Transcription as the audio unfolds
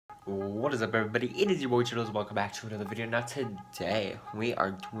What is up, everybody? It is your boy Turtlez. Welcome back to another video. Now today we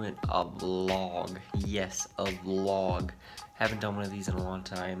are doing a vlog. Yes, a vlog. Haven't done one of these in a long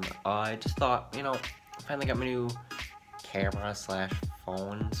time. I just thought, I finally got my new camera slash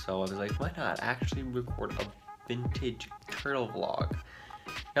phone, so I was like, why not actually record a vintage turtle vlog?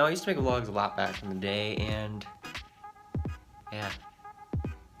 Now, I used to make vlogs a lot back in the day, and yeah,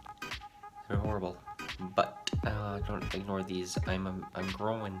 they're horrible. But don't ignore these. I'm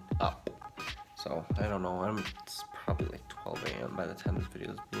growing up, so I don't know. It's probably like 12 a.m. by the time this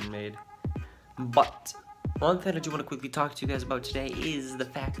video is being made. But one thing I do want to quickly talk to you guys about today is the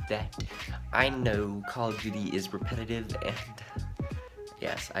fact that I know Call of Duty is repetitive, and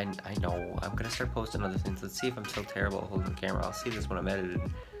yes, I know I'm gonna start posting other things. Let's see if I'm still terrible at holding the camera. I'll see this when I'm edited.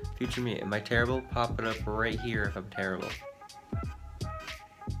 Future me, am I terrible? Pop it up right here if I'm terrible.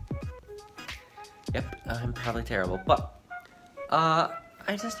 Yep, I'm probably terrible, but, I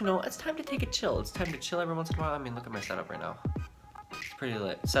just, it's time to take a chill. It's time to chill every once in a while. I mean, look at my setup right now. It's pretty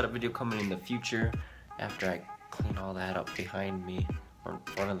lit. Setup video coming in the future after I clean all that up behind me, or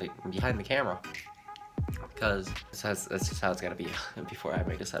behind the camera. Because that's just how it's gotta be before I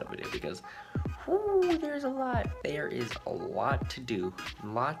make a setup video, because, whoo, there's a lot. There is a lot to do.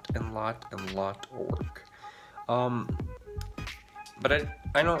 Lot of work. But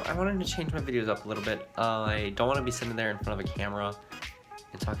I know I wanted to change my videos up a little bit. I don't want to be sitting there in front of a camera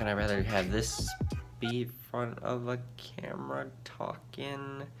and talking. I'd rather have this be in front of a camera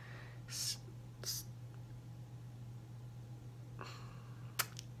talking.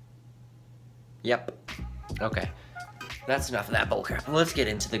 Yep. Okay. That's enough of that bullcrap. Let's get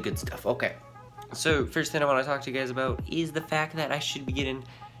into the good stuff. Okay. So first thing I want to talk to you guys about is the fact that I should be getting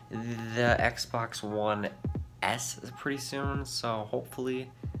the Xbox One S pretty soon, so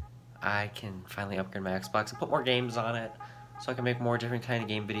hopefully I can finally upgrade my Xbox and put more games on it so I can make more different kind of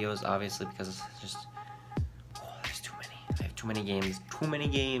game videos, obviously, because it's just, there's too many. I have too many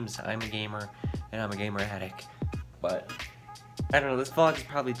games. I'm a gamer, and I'm a gamer addict. But I don't know, this vlog is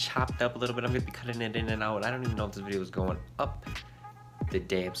probably chopped up a little bit. I'm going to be cutting it in and out. I don't even know if this video is going up the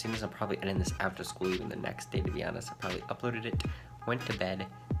day I'm seeing this. I'm probably editing this after school, even the next day, to be honest. I probably uploaded it, went to bed,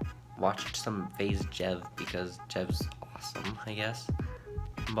 watched some Phase Jev, because Jev's awesome, I guess.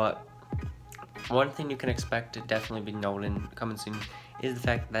 But one thing you can expect to definitely be noted coming soon is the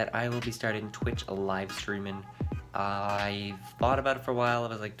fact that I will be starting Twitch live streaming. I've thought about it for a while. I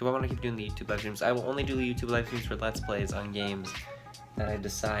was like, do I want to keep doing the YouTube live streams? I will only do the YouTube live streams for Let's Plays on games that I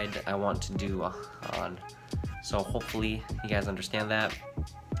decide I want to do on. So hopefully you guys understand that,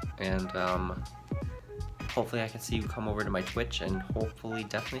 and hopefully I can see you come over to my Twitch, and hopefully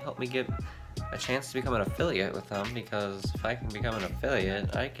definitely help me get a chance to become an affiliate with them, because if I can become an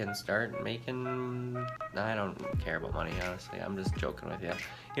affiliate, I can start making... I don't care about money, honestly. I'm just joking with you.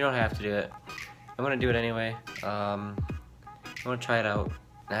 You don't have to do it. I'm gonna do it anyway. I want to try it out.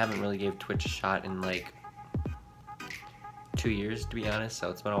 I haven't really gave Twitch a shot in like 2 years, to be honest, so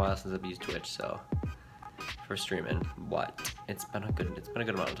it's been a while since I've used Twitch, so for streaming. But it's been a good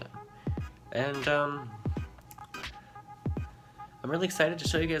amount of time. And I'm really excited to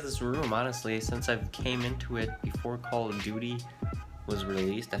show you guys this room, honestly, since I came into it before Call of Duty was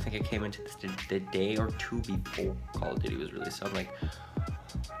released. I think I came into this the day or two before Call of Duty was released, so I'm like,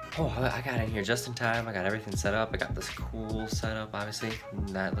 oh, I got in here just in time. I got everything set up. I got this cool setup, obviously.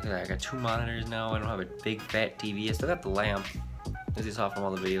 Look at that, I got 2 monitors now. I don't have a big fat TV. I still got the lamp, as you saw from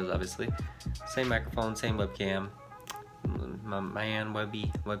all the videos, obviously. Same microphone, same webcam. My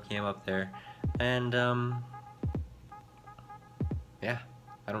webcam up there. And, yeah,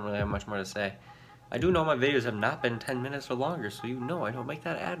 I don't really have much more to say. I do know my videos have not been 10 minutes or longer, so you know I don't make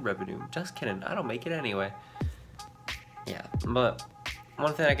that ad revenue. Just kidding, I don't make it anyway. Yeah, but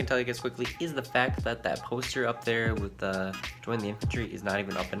one thing I can tell you guys quickly is the fact that that poster up there with the Join the Infantry is not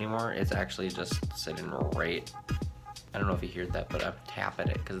even up anymore. It's actually just sitting right, I don't know if you heard that, but I'm tapping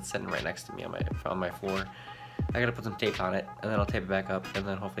it because it's sitting right next to me on my floor. I gotta put some tape on it, and then I'll tape it back up, and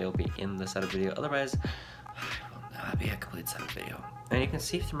then hopefully it'll be in the setup video. Otherwise, that'll be a complete setup video. And you can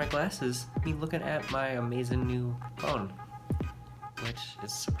see through my glasses me looking at my amazing new phone, which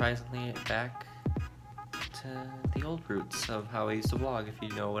is surprisingly back to the old roots of how I used to vlog, if you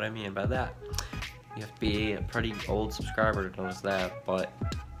know what I mean by that. You have to be a pretty old subscriber to notice that, but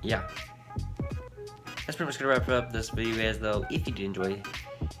yeah. That's pretty much gonna wrap up this video, guys, though. If you did enjoy,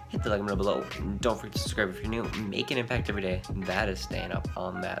 hit the like button below. Don't forget to subscribe if you're new. Make an impact every day. That is staying up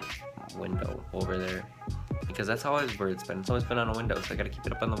on that window over there, because that's always where it's been. It's always been on a window, so I gotta keep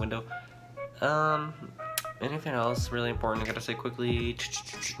it up on the window. Anything else really important I gotta say quickly?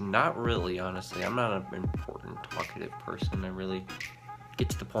 Not really, honestly. I'm not an important talkative person. I really get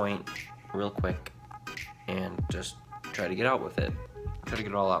to the point real quick and just try to get out with it. Try to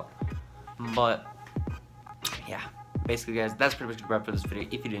get it all out. But yeah, basically guys, that's pretty much a wrap for this video.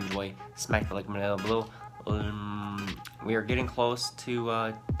 If you did enjoy, smack the like button down below. We are getting close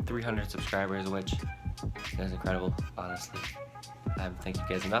to 300 subscribers, which is incredible, honestly. I haven't thanked you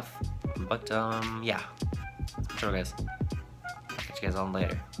guys enough. But yeah, sure guys, I'll catch you guys on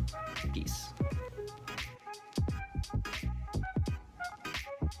later. Peace.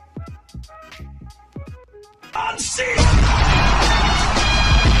 Unseen!